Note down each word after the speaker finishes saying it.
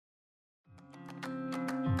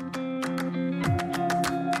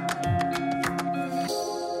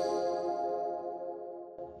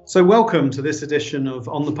So welcome to this edition of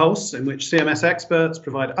On the Pulse, in which CMS experts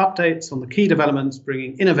provide updates on the key developments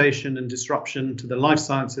bringing innovation and disruption to the life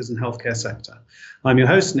sciences and healthcare sector. I'm your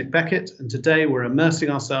host, Nick Beckett, and today we're immersing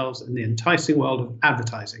ourselves in the enticing world of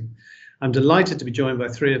advertising. I'm delighted to be joined by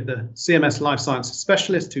three of the CMS life sciences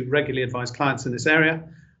specialists who regularly advise clients in this area.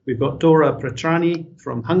 We've got Dora Petrani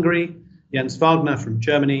from Hungary, Jens Wagner from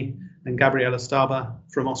Germany, and Gabriela Staba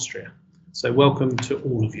from Austria. So welcome to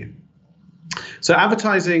all of you. So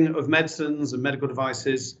advertising of medicines and medical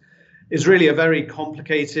devices is really a very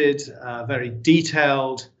complicated, very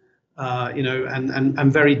detailed,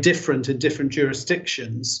 and very different in different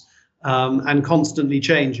jurisdictions and constantly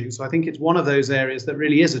changing. So I think it's one of those areas that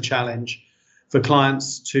really is a challenge for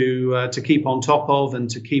clients to keep on top of and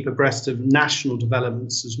to keep abreast of national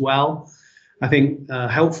developments as well. I think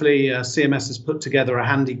helpfully CMS has put together a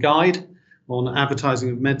handy guide on advertising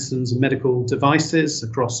of medicines and medical devices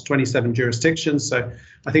across 27 jurisdictions. So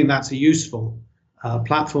I think that's a useful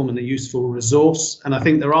platform and a useful resource. And I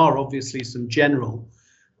think there are obviously some general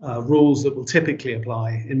rules that will typically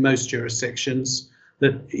apply in most jurisdictions.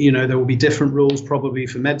 That, there will be different rules probably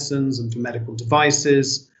for medicines and for medical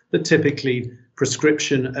devices, that typically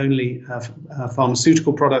prescription only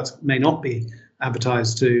pharmaceutical products may not be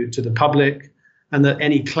advertised to the public, and that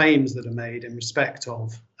any claims that are made in respect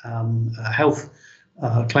of health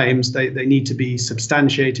claims, they need to be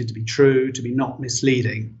substantiated, to be true, to be not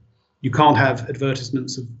misleading. You can't have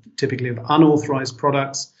advertisements typically of unauthorized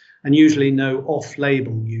products, and usually no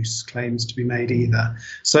off-label use claims to be made either.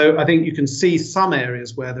 So I think you can see some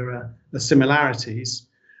areas where there are similarities,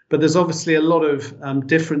 but there's obviously a lot of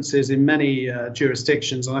differences in many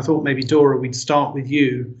jurisdictions. And I thought maybe, Dora, we'd start with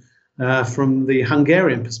you from the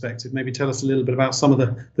Hungarian perspective. Maybe tell us a little bit about some of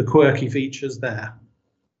the quirky features there.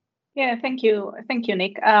 Yeah, thank you,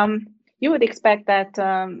 Nick. You would expect that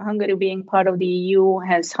Hungary, being part of the EU,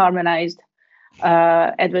 has harmonized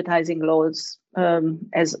advertising laws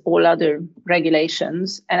as all other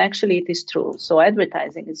regulations, and actually it is true. So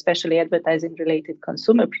advertising, especially advertising-related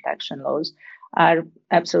consumer protection laws, are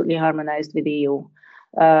absolutely harmonized with the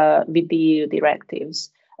EU directives.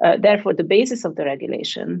 Therefore, the basis of the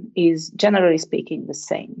regulation is, generally speaking, the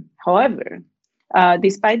same. However,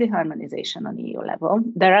 despite the harmonization on EU level,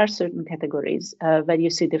 there are certain categories where you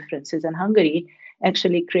see differences, and Hungary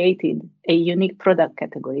actually created a unique product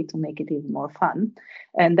category to make it even more fun,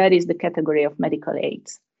 and that is the category of medical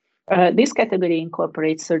aids. This category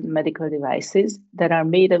incorporates certain medical devices that are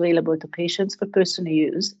made available to patients for personal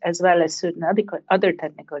use, as well as certain other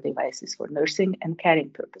technical devices for nursing and caring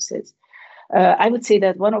purposes. I would say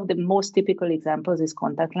that one of the most typical examples is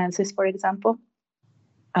contact lenses, for example.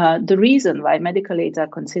 The reason why medical aids are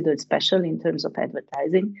considered special in terms of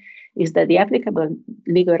advertising is that the applicable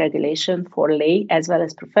legal regulation for lay as well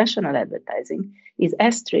as professional advertising is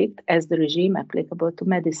as strict as the regime applicable to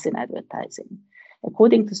medicine advertising.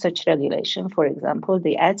 According to such regulation, for example,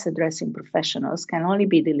 the ads addressing professionals can only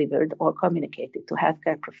be delivered or communicated to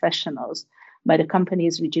healthcare professionals by the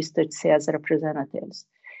company's registered sales representatives.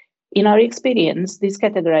 In our experience, this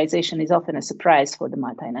categorization is often a surprise for the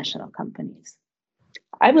multinational companies.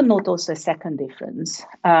 I would note also a second difference,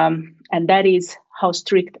 and that is how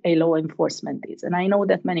strict a law enforcement is. And I know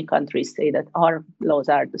that many countries say that our laws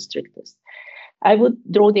are the strictest. I would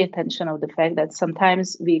draw the attention of the fact that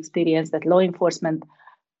sometimes we experience that law enforcement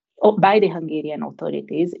by the Hungarian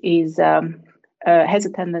authorities has a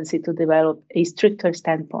tendency to develop a stricter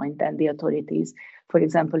standpoint than the authorities, for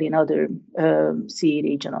example, in other CE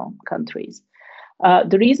regional countries.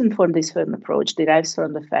 The reason for this firm approach derives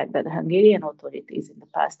from the fact that the Hungarian authorities in the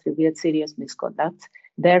past revealed serious misconduct,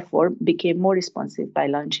 therefore became more responsive by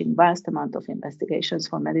launching vast amount of investigations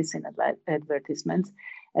for medicine advertisements,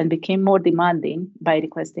 and became more demanding by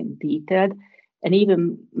requesting detailed and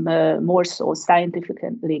even more so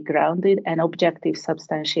scientifically grounded and objective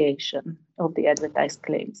substantiation of the advertised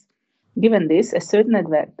claims. Given this, a certain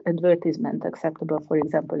advertisement acceptable, for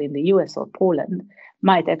example, in the US or Poland,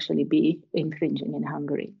 might actually be infringing in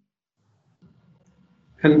Hungary.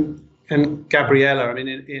 And Gabriela, I mean,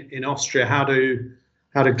 in Austria, how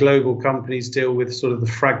do global companies deal with sort of the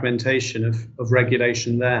fragmentation of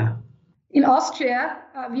regulation there? In Austria,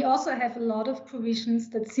 we also have a lot of provisions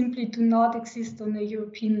that simply do not exist on a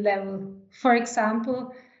European level. For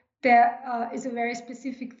example, there is a very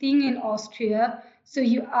specific thing in Austria. So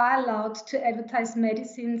you are allowed to advertise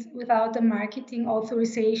medicines without the marketing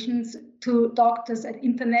authorizations to doctors at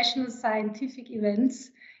international scientific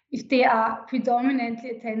events if they are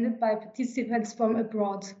predominantly attended by participants from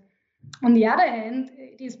abroad. On the other hand,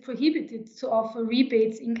 it is prohibited to offer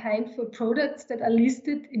rebates in kind for products that are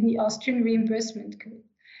listed in the Austrian reimbursement code.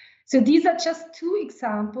 So these are just two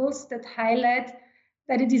examples that highlight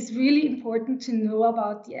that it is really important to know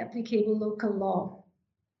about the applicable local law.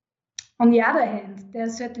 On the other hand, there are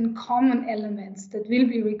certain common elements that will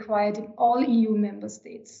be required in all EU member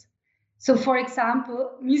states. So, for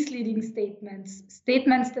example, misleading statements,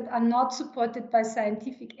 statements that are not supported by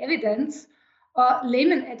scientific evidence, or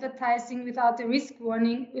layman advertising without a risk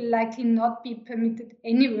warning will likely not be permitted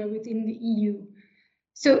anywhere within the EU.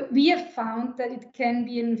 So we have found that it can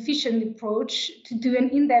be an efficient approach to do an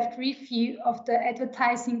in-depth review of the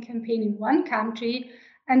advertising campaign in one country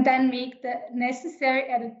and then make the necessary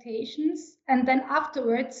adaptations, and then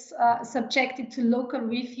afterwards subject it to local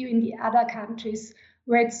review in the other countries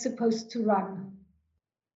where it's supposed to run.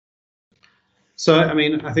 So, I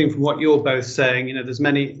mean, I think from what you're both saying, you know, there's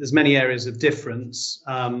many areas of difference,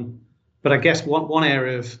 but I guess one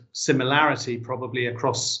area of similarity probably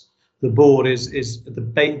across the board is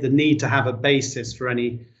the need to have a basis for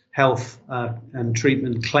any health and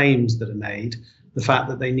treatment claims that are made, the fact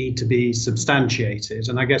that they need to be substantiated.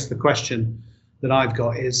 And I guess the question that I've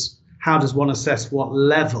got is, how does one assess what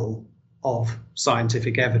level of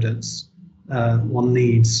scientific evidence one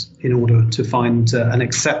needs in order to find an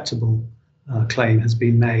acceptable claim has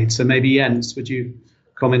been made? So maybe Jens, would you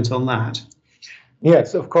comment on that?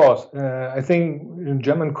 Yes, of course. I think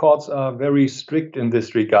German courts are very strict in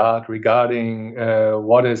this regard regarding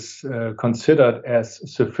what is considered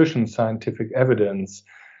as sufficient scientific evidence.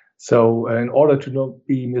 So in order to not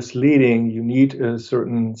be misleading, you need a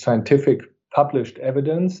certain scientific published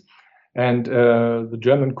evidence. And the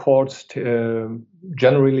German courts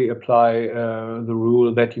generally apply the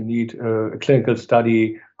rule that you need a clinical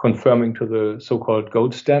study confirming to the so-called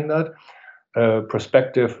gold standard,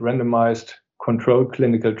 prospective randomized controlled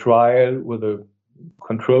clinical trial with a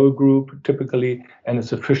control group typically, and a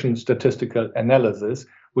sufficient statistical analysis,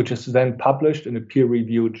 which is then published in a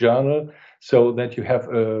peer-reviewed journal so that you have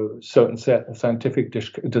a certain scientific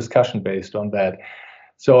discussion based on that.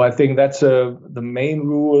 So I think that's the main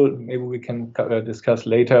rule. Maybe we can discuss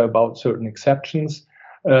later about certain exceptions.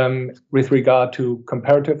 With regard to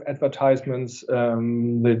comparative advertisements,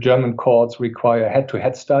 the German courts require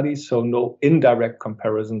head-to-head studies, so no indirect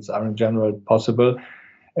comparisons are in general possible.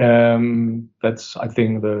 That's, I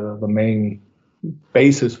think, the main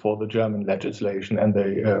basis for the German legislation and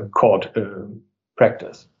the court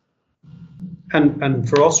practice. And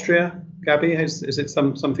for Austria, Gabby, is it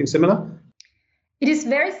something similar? It is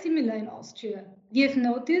very similar in Austria. We have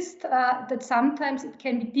noticed that sometimes it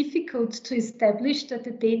can be difficult to establish that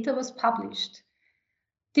the data was published.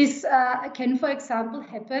 This can, for example,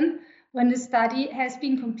 happen when the study has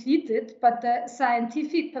been completed, but the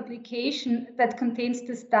scientific publication that contains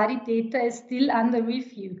the study data is still under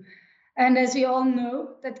review. And as we all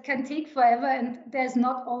know, that can take forever, and there's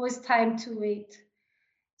not always time to wait.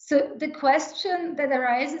 So the question that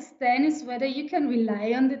arises then is whether you can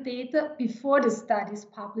rely on the data before the study is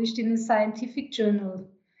published in a scientific journal.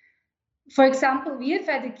 For example, we have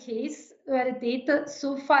had a case where the data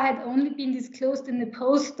so far had only been disclosed in the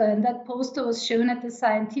poster, and that poster was shown at the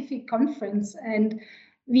scientific conference. And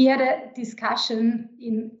we had a discussion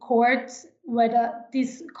in court whether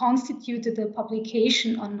this constituted a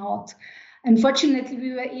publication or not. Unfortunately,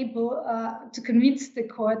 we were able to convince the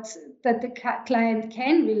court that the client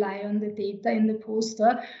can rely on the data in the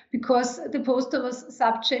poster because the poster was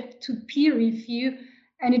subject to peer review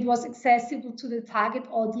and it was accessible to the target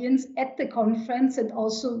audience at the conference and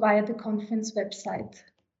also via the conference website.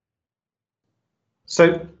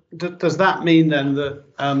 So does that mean then that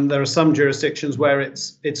there are some jurisdictions where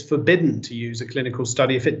it's forbidden to use a clinical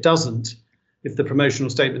study if it doesn't? If the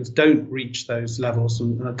promotional statements don't reach those levels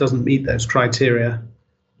and it doesn't meet those criteria?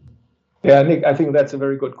 Yeah, Nick, I think that's a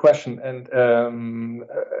very good question. And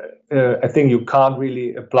I think you can't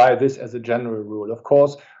really apply this as a general rule. Of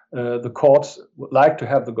course, the courts would like to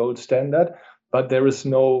have the gold standard, but there is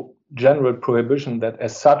no general prohibition that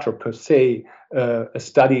as such or per se, a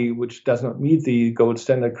study which does not meet the gold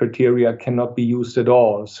standard criteria cannot be used at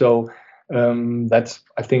all. So that's,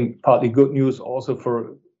 I think, partly good news also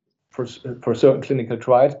for certain clinical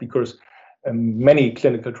trials, because many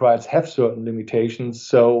clinical trials have certain limitations.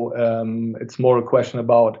 So it's more a question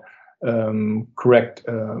about correct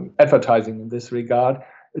advertising in this regard.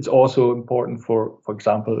 It's also important for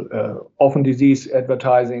example, orphan disease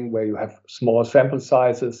advertising, where you have small sample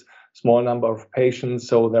sizes, small number of patients.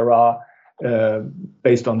 So there are,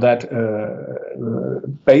 based on that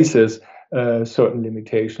basis, certain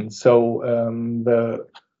limitations. So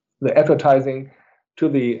the advertising to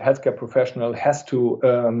the healthcare professional has to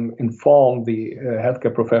inform the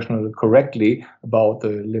healthcare professional correctly about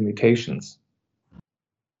the limitations.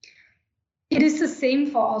 It is the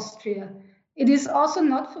same for Austria. It is also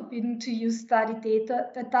not forbidden to use study data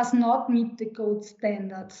that does not meet the gold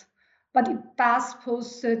standards, but it does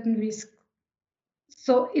pose certain risks.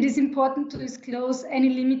 So it is important to disclose any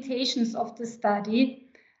limitations of the study,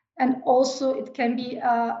 and also it can be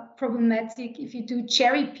problematic if you do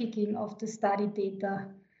cherry picking of the study data.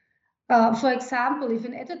 For example, if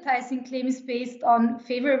an advertising claim is based on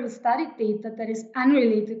favorable study data that is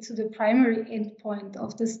unrelated to the primary endpoint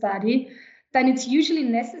of the study, then it's usually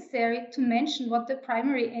necessary to mention what the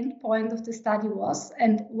primary endpoint of the study was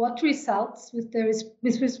and what results with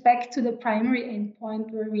respect to the primary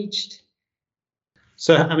endpoint were reached.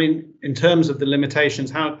 So, I mean, in terms of the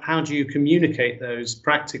limitations, how do you communicate those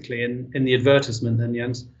practically in the advertisement then,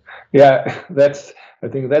 Jens? Yeah, I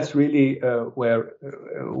think that's really where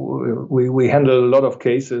we handle a lot of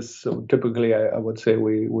cases. So typically, I would say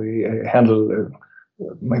we handle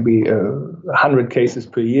maybe 100 cases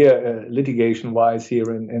per year litigation-wise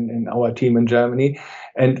here in our team in Germany.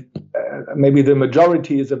 And maybe the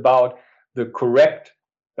majority is about the correct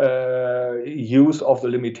use of the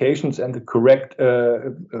limitations and the correct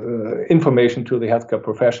information to the healthcare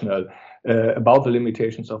professional about the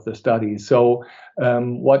limitations of the study. So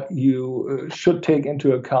what you should take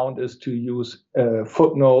into account is to use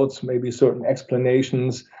footnotes, maybe certain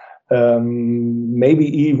explanations, maybe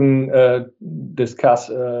even discuss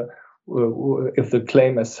if the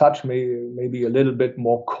claim as such may be a little bit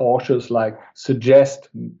more cautious, like suggest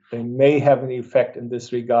they may have an effect in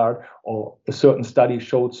this regard, or a certain study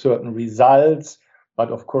showed certain results, but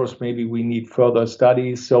of course maybe we need further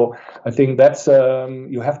studies. So I think that's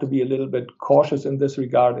you have to be a little bit cautious in this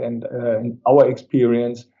regard, and in our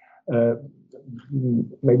experience,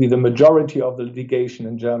 maybe the majority of the litigation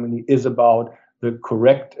in Germany is about the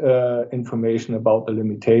correct information about the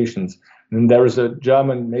limitations. And there is a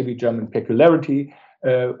German peculiarity,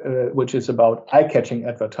 which is about eye-catching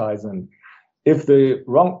advertising. If the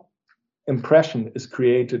wrong impression is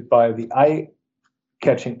created by the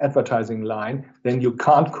eye-catching advertising line, then you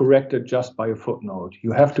can't correct it just by a footnote.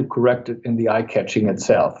 You have to correct it in the eye-catching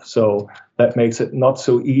itself. So that makes it not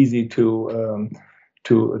so easy to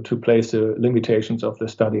place the limitations of the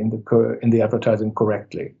study in the advertising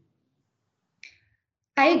correctly.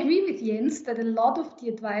 I agree with Jens that a lot of the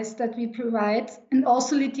advice that we provide and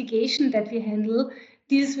also litigation that we handle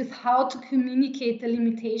deals with how to communicate the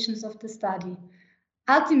limitations of the study.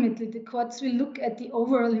 Ultimately, the courts will look at the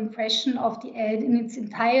overall impression of the ad in its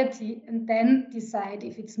entirety and then decide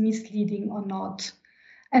if it's misleading or not.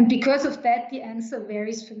 And because of that, the answer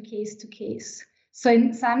varies from case to case. So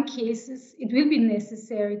in some cases, it will be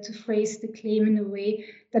necessary to phrase the claim in a way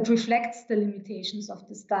that reflects the limitations of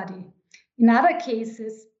the study. In other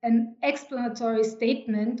cases, an explanatory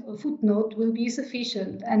statement or footnote will be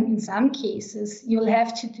sufficient, and in some cases, you'll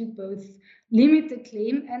have to do both, limit the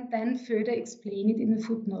claim and then further explain it in a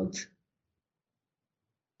footnote.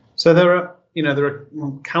 So there are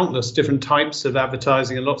countless different types of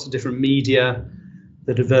advertising and lots of different media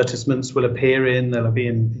that advertisements will appear in. They'll be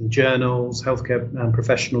in journals, healthcare and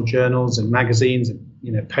professional journals, in magazines,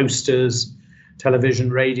 posters, television,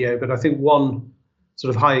 radio. But I think one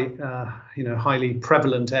sort of highly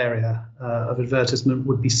prevalent area of advertisement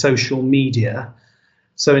would be social media.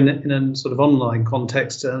 So in a sort of online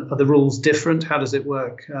context, are the rules different? How does it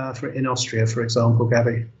work in Austria, for example,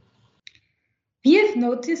 Gabby? We have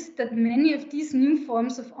noticed that many of these new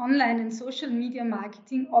forms of online and social media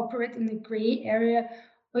marketing operate in a gray area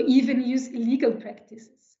or even use illegal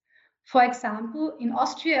practices. For example, in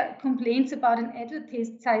Austria, complaints about an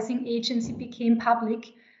advertising agency became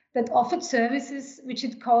public that offered services which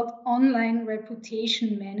it called online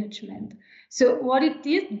reputation management. So what it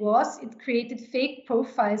did was it created fake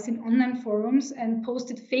profiles in online forums and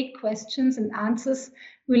posted fake questions and answers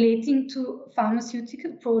relating to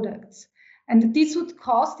pharmaceutical products. And this would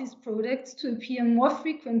cause these products to appear more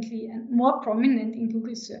frequently and more prominent in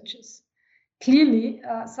Google searches. Clearly,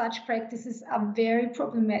 such practices are very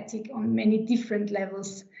problematic on many different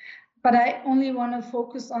levels. But I only want to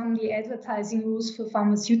focus on the advertising rules for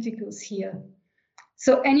pharmaceuticals here.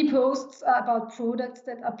 So any posts about products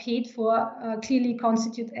that are paid for clearly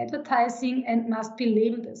constitute advertising and must be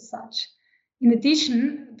labeled as such. In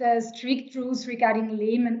addition, the strict rules regarding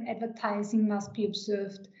layman advertising must be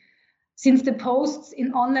observed, since the posts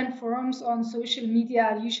in online forums or on social media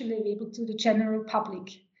are usually available to the general public.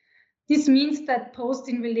 This means that posts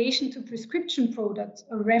in relation to prescription products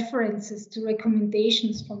or references to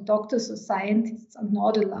recommendations from doctors or scientists are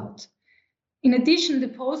not allowed. In addition, the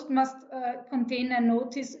post must contain a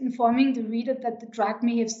notice informing the reader that the drug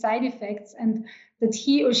may have side effects and that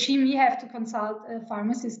he or she may have to consult a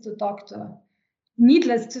pharmacist or doctor.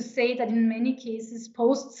 needless to say that in many cases,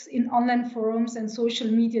 posts in online forums and social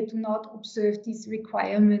media do not observe these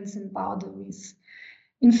requirements and boundaries.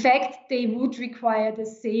 In fact, they would require the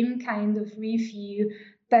same kind of review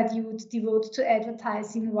that you would devote to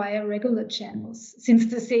advertising via regular channels, since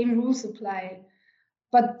the same rules apply.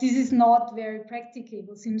 But this is not very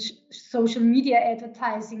practicable, since social media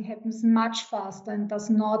advertising happens much faster and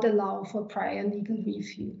does not allow for prior legal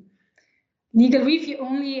review. Legal review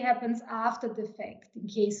only happens after the fact in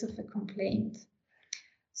case of a complaint.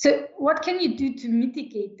 So what can you do to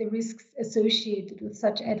mitigate the risks associated with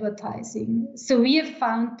such advertising? So we have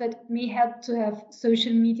found that it may help to have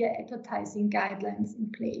social media advertising guidelines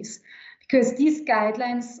in place, because these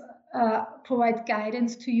guidelines provide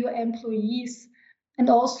guidance to your employees, and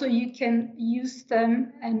also you can use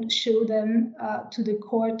them and show them to the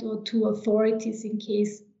court or to authorities in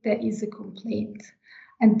case there is a complaint,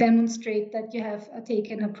 and demonstrate that you have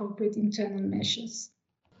taken appropriate internal measures.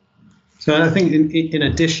 So I think in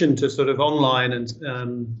addition to sort of online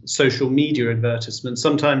and social media advertisements,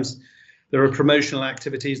 sometimes there are promotional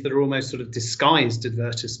activities that are almost sort of disguised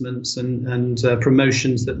advertisements and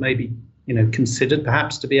promotions that may be, considered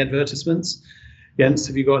perhaps to be advertisements. Jens,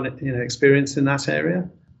 have you got experience in that area?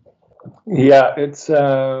 Yeah, it's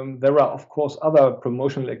there are of course other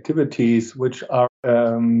promotional activities which are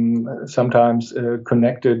sometimes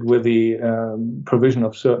connected with the provision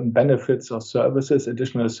of certain benefits or services,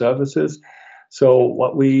 additional services. So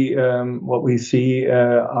what we see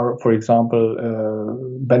are, for example,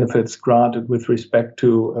 benefits granted with respect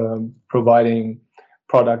to providing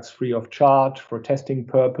products free of charge for testing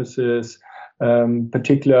purposes,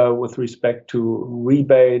 particular with respect to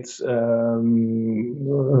rebates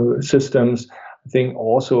systems. I think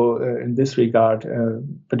also in this regard,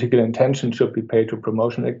 particular attention should be paid to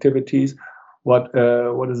promotional activities. What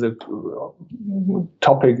is a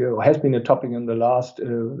topic, or has been a topic in the last,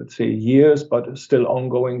 let's say, years, but still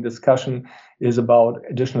ongoing discussion, is about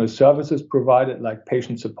additional services provided, like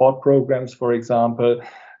patient support programs, for example,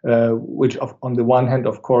 which on the one hand,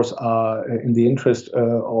 of course, are in the interest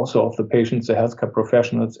also of the patients, the healthcare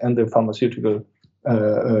professionals, and the pharmaceutical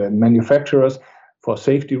manufacturers for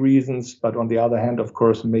safety reasons. But on the other hand, of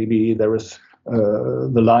course, maybe there is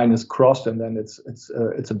the line is crossed, and then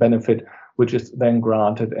it's a benefit which is then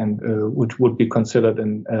granted and which would be considered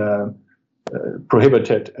in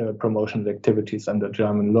prohibited promotional activities under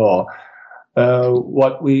German law.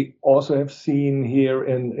 What we also have seen here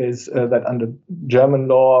is that under German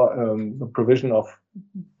law, the provision of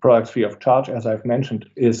products free of charge, as I've mentioned,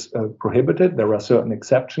 is prohibited. There are certain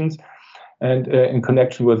exceptions. And in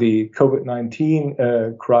connection with the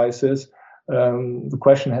COVID-19 crisis, the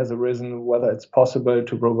question has arisen whether it's possible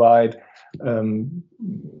to provide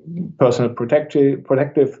personal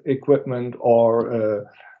protective equipment or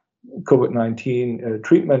COVID-19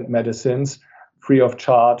 treatment medicines free of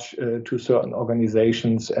charge to certain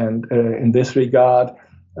organizations. And in this regard,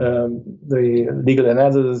 the legal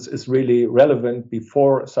analysis is really relevant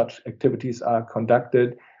before such activities are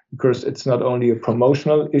conducted, because it's not only a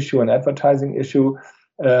promotional issue, an advertising issue,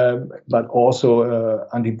 but also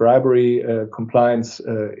anti-bribery compliance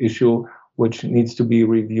issue, which needs to be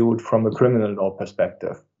reviewed from a criminal law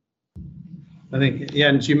perspective. I think,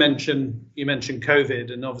 Jens, you mentioned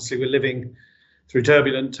COVID, and obviously we're living through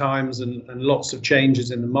turbulent times and lots of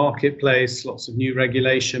changes in the marketplace, lots of new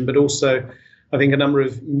regulation, but also I think a number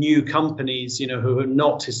of new companies, who have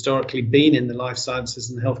not historically been in the life sciences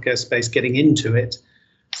and healthcare space getting into it.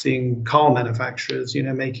 Seeing car manufacturers,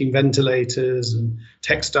 making ventilators, and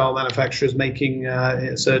textile manufacturers making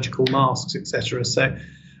surgical masks, etc. So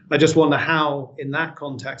I just wonder how, in that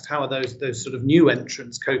context, how are those sort of new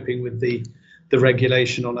entrants coping with the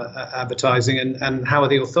regulation on advertising, and how are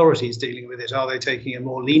the authorities dealing with it? Are they taking a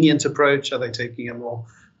more lenient approach? Are they taking a more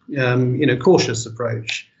cautious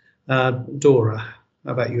approach? Dora,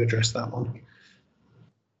 how about you address that one?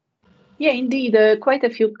 Yeah, indeed. Quite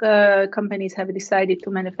a few companies have decided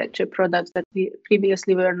to manufacture products that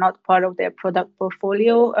previously were not part of their product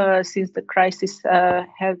portfolio since the crisis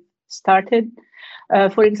have started.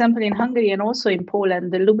 For example, in Hungary and also in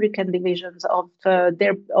Poland, the lubricant divisions of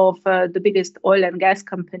the biggest oil and gas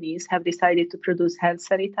companies have decided to produce hand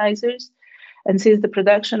sanitizers. And since the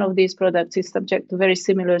production of these products is subject to very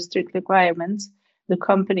similar strict requirements, the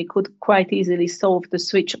company could quite easily solve the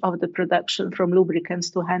switch of the production from lubricants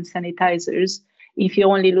to hand sanitizers if you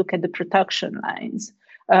only look at the production lines.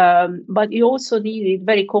 But you also needed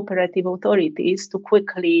very cooperative authorities to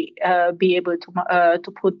quickly be able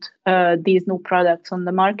to put these new products on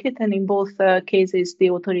the market. And in both cases, the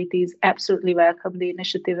authorities absolutely welcomed the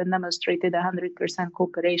initiative and demonstrated 100%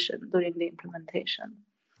 cooperation during the implementation.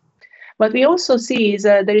 What we also see is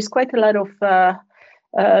there is quite a lot of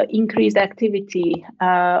increased activity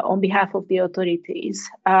on behalf of the authorities,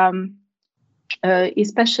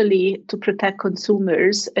 especially to protect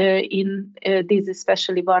consumers in these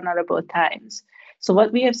especially vulnerable times. So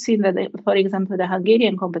what we have seen that, for example, the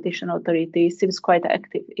Hungarian Competition Authority seems quite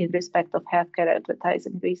active in respect of healthcare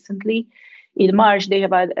advertising recently. In March, they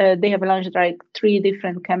have launched like 3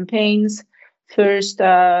 different campaigns. First,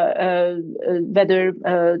 whether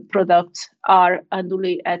products are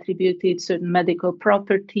unduly attributed certain medical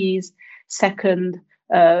properties. Second,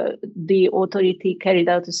 the authority carried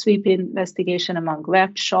out a sweeping investigation among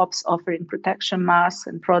web shops offering protection masks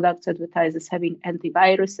and products advertised as having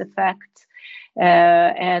antivirus effects.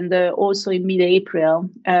 And also in mid-April,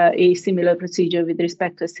 a similar procedure with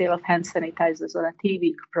respect to the sale of hand sanitizers on a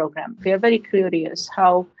TV program. We are very curious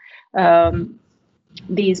how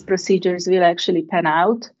these procedures will actually pan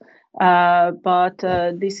out, but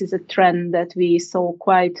this is a trend that we saw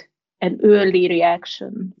quite an early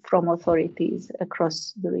reaction from authorities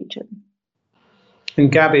across the region. And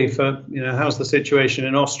Gabby, how's the situation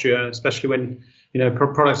in Austria, especially when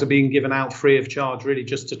products are being given out free of charge, really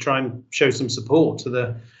just to try and show some support to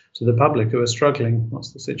the public who are struggling?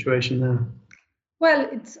 What's the situation there? Well,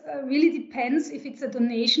 it really depends if it's a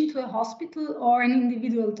donation to a hospital or an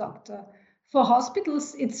individual doctor. For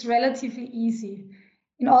hospitals, it's relatively easy.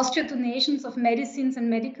 In Austria, donations of medicines and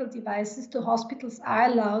medical devices to hospitals are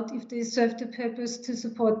allowed if they serve the purpose to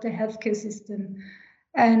support the healthcare system.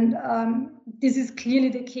 And this is clearly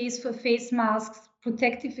the case for face masks,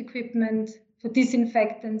 protective equipment, for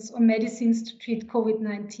disinfectants or medicines to treat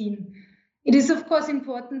COVID-19. It is, of course,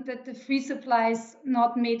 important that the free supply is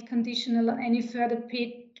not made conditional on any further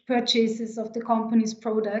paid purchases of the company's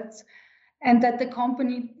products, and that the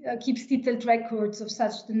company keeps detailed records of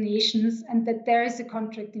such donations, and that there is a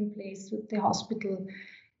contract in place with the hospital.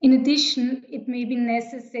 In addition, it may be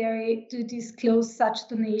necessary to disclose such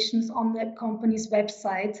donations on the company's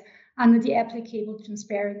website under the applicable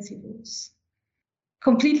transparency rules.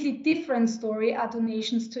 Completely different story are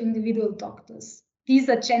donations to individual doctors. These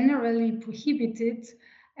are generally prohibited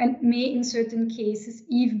and may in certain cases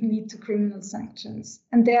even lead to criminal sanctions.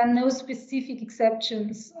 And there are no specific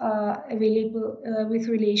exceptions available with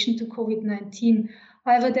relation to COVID-19.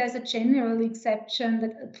 However, there's a general exception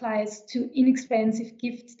that applies to inexpensive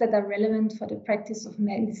gifts that are relevant for the practice of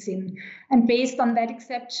medicine. And based on that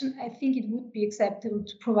exception, I think it would be acceptable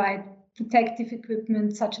to provide protective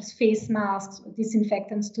equipment such as face masks or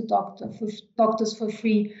disinfectants to doctors for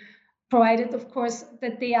free, provided, of course,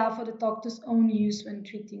 that they are for the doctor's own use when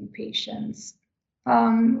treating patients.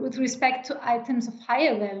 With respect to items of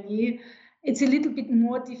higher value, it's a little bit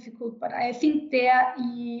more difficult, but I think there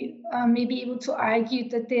you may be able to argue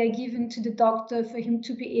that they are given to the doctor for him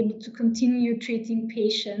to be able to continue treating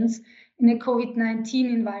patients in a COVID-19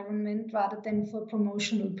 environment rather than for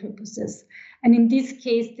promotional purposes. And in this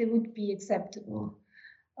case, they would be acceptable.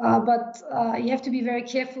 But you have to be very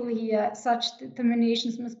careful here. Such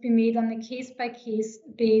determinations must be made on a case-by-case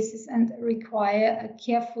basis and require a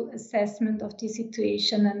careful assessment of the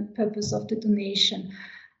situation and purpose of the donation.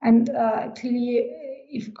 And clearly,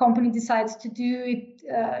 if a company decides to do it,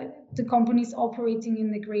 the company is operating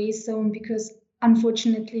in the gray zone because,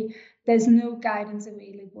 unfortunately, there's no guidance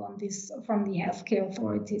available on this from the healthcare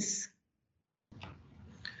authorities.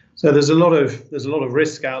 So there's a lot of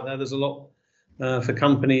risk out there. There's a lot for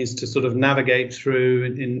companies to sort of navigate through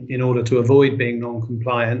in order to avoid being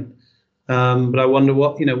non-compliant. But I wonder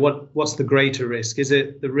what's the greater risk? Is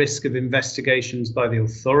it the risk of investigations by the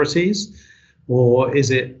authorities, or is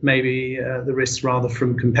it maybe the risk rather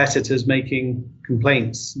from competitors making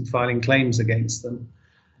complaints and filing claims against them?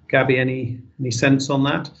 Gabby, any sense on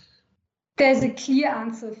that? There's a clear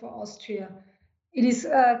answer for Austria. It is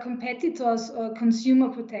competitors or consumer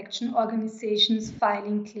protection organizations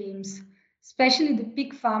filing claims. Especially the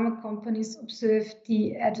big pharma companies observe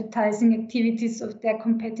the advertising activities of their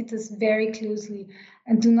competitors very closely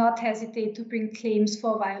and do not hesitate to bring claims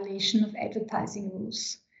for violation of advertising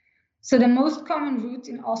rules. So the most common route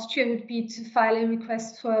in Austria would be to file a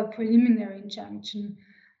request for a preliminary injunction.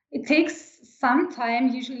 It takes some time,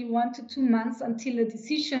 usually 1 to 2 months, until a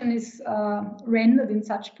decision is rendered in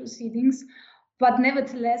such proceedings. But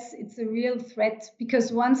nevertheless, it's a real threat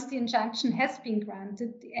because once the injunction has been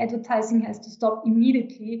granted, the advertising has to stop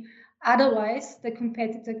immediately. Otherwise, the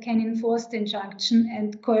competitor can enforce the injunction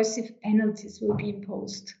and coercive penalties will be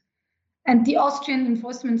imposed. And the Austrian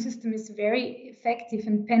enforcement system is very effective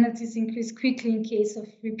and penalties increase quickly in case of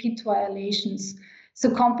repeat violations. So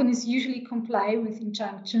companies usually comply with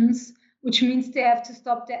injunctions, which means they have to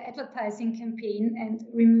stop their advertising campaign and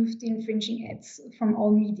remove the infringing ads from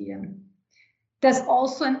all media. There's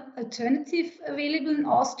also an alternative available in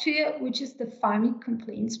Austria, which is the FAMIC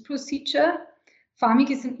complaints procedure. FAMIC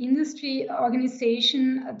is an industry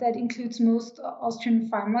organization that includes most Austrian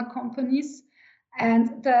pharma companies.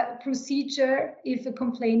 And the procedure, if a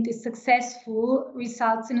complaint is successful,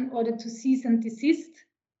 results in an order to cease and desist,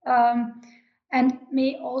 and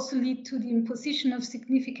may also lead to the imposition of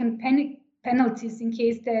significant penalties in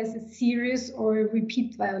case there is a serious or a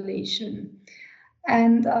repeat violation.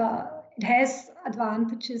 And it has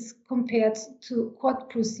advantages compared to court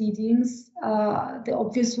proceedings. The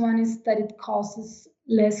obvious one is that it causes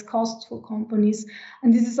less cost for companies.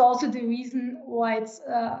 And this is also the reason why it's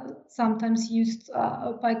sometimes used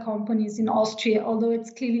by companies in Austria, although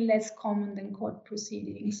it's clearly less common than court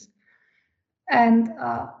proceedings. And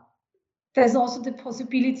there's also the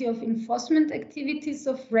possibility of enforcement activities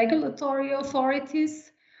of regulatory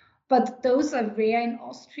authorities, but those are rare in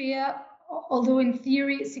Austria, although in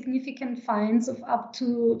theory significant fines of up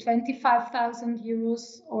to 25,000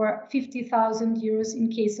 euros or 50,000 euros in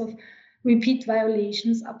case of repeat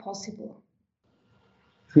violations are possible.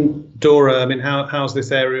 Dora, I mean, how's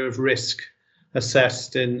this area of risk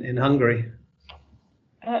assessed in Hungary?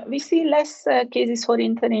 We see less cases for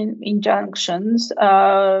interim injunctions.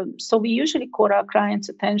 So we usually call our clients'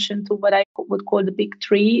 attention to what I would call the big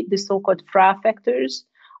three, the so-called FRA factors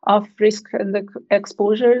of risk and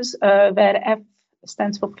exposures, where F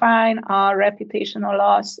stands for fine, R reputational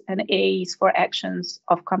loss, and A is for actions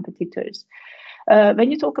of competitors.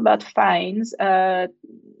 When you talk about fines,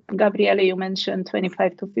 Gabriele, you mentioned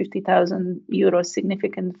 25 to 50,000 euros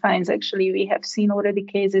significant fines. Actually, we have seen already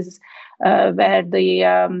cases where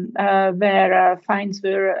fines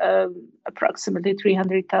were approximately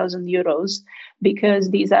 300,000 euros, because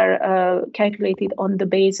these are calculated on the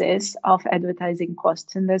basis of advertising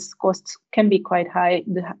costs, and these costs can be quite high.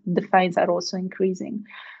 The fines are also increasing.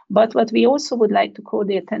 But what we also would like to call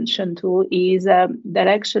the attention to is that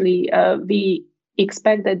actually we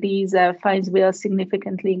expect that these fines will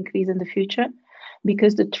significantly increase in the future,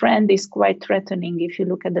 because the trend is quite threatening. If you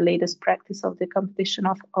look at the latest practice of the Competition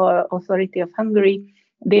Authority of Hungary,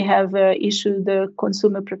 they have issued the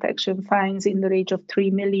consumer protection fines in the range of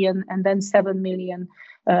 3 million and then 7 million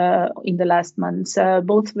in the last months.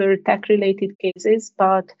 Both were tech-related cases,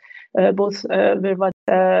 but both were what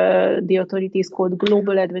the authorities called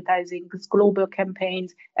global advertising, global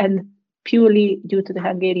campaigns, and purely due to the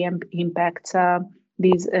Hungarian impacts,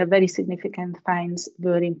 these very significant fines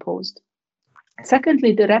were imposed.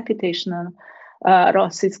 Secondly, the reputational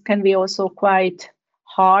losses can be also quite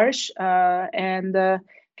harsh and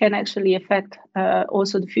can actually affect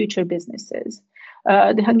also the future businesses.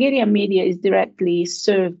 The Hungarian media is directly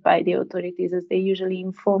served by the authorities, as they usually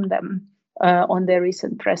inform them on their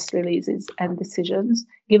recent press releases and decisions.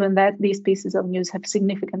 Given that these pieces of news have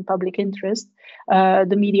significant public interest,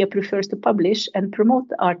 the media prefers to publish and promote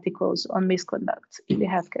the articles on misconduct in the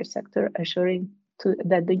healthcare sector, assuring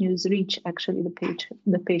that the news reach actually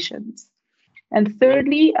the patients. And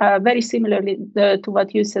thirdly, very similarly to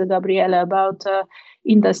what you said, Gabriela, about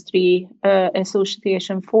industry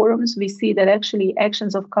association forums, we see that actually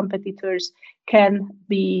actions of competitors can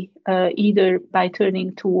be either by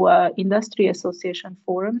turning to industry association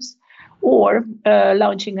forums or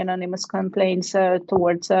launching anonymous complaints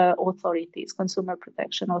towards authorities, consumer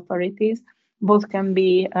protection authorities. Both can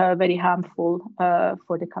be very harmful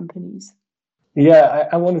for the companies. Yeah,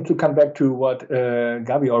 I wanted to come back to what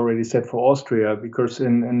Gabi already said for Austria, because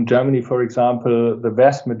in Germany, for example, the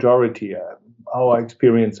vast majority, our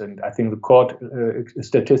experience, and I think the court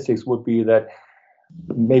statistics would be that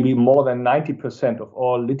maybe more than 90% of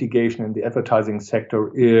all litigation in the advertising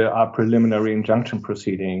sector are preliminary injunction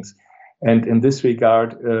proceedings. And in this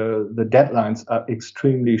regard, the deadlines are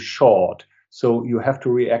extremely short. So you have to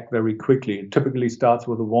react very quickly. It typically starts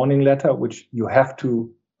with a warning letter, which you have to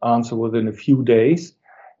answer within a few days.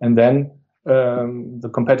 And then the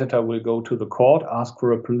competitor will go to the court, ask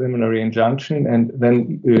for a preliminary injunction, and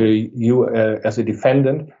then you as a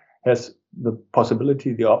defendant has the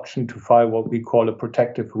possibility, the option to file what we call a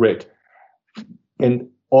protective writ. And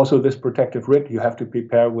also this protective writ, you have to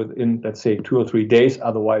prepare within, let's say, 2 or 3 days,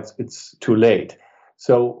 otherwise it's too late.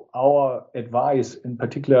 So our advice, in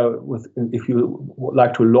particular, if you would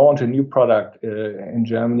like to launch a new product in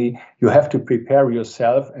Germany, you have to prepare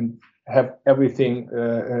yourself and have everything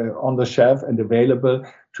on the shelf and available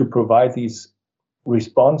to provide these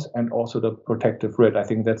response and also the protective writ. I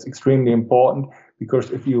think that's extremely important,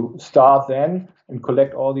 because if you start then and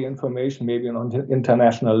collect all the information, maybe on an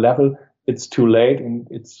international level, it's too late and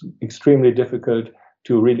it's extremely difficult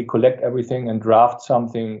to really collect everything and draft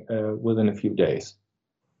something within a few days.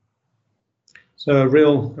 So a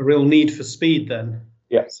real need for speed then.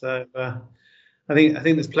 Yeah. So I think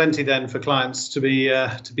there's plenty then for clients to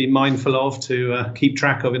be mindful of, to keep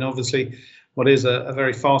track of, and obviously what is a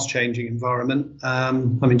very fast changing environment. I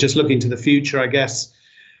mean, just looking to the future, I guess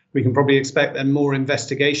we can probably expect then more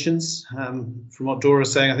investigations. From what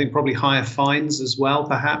Dora's saying, I think probably higher fines as well,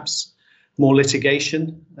 perhaps more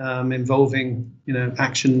litigation involving,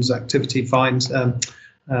 actions, activity, fines,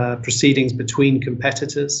 proceedings between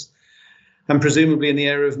competitors. And presumably in the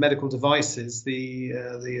area of medical devices, the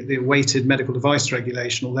awaited medical device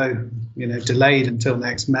regulation, although delayed until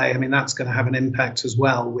next May, I mean that's going to have an impact as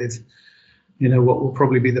well with what will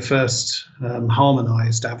probably be the first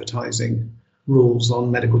harmonised advertising rules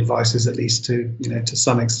on medical devices, at least to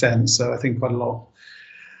some extent. So I think quite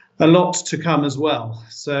a lot to come as well.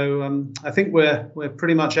 So I think we're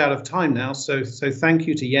pretty much out of time now. So thank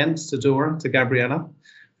you to Jens, to Dora, to Gabriella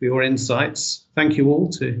for your insights. Thank you all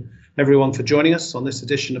to everyone for joining us on this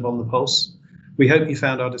edition of On the Pulse. We hope you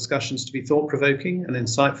found our discussions to be thought-provoking and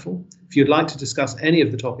insightful. If you'd like to discuss any of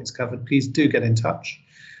the topics covered, please do get in touch.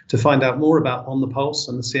 To find out more about On the Pulse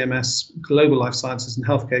and the CMS Global Life Sciences and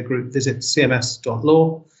Healthcare Group, visit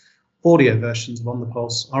cms.law. Audio versions of On the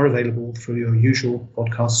Pulse are available through your usual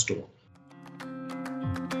podcast store.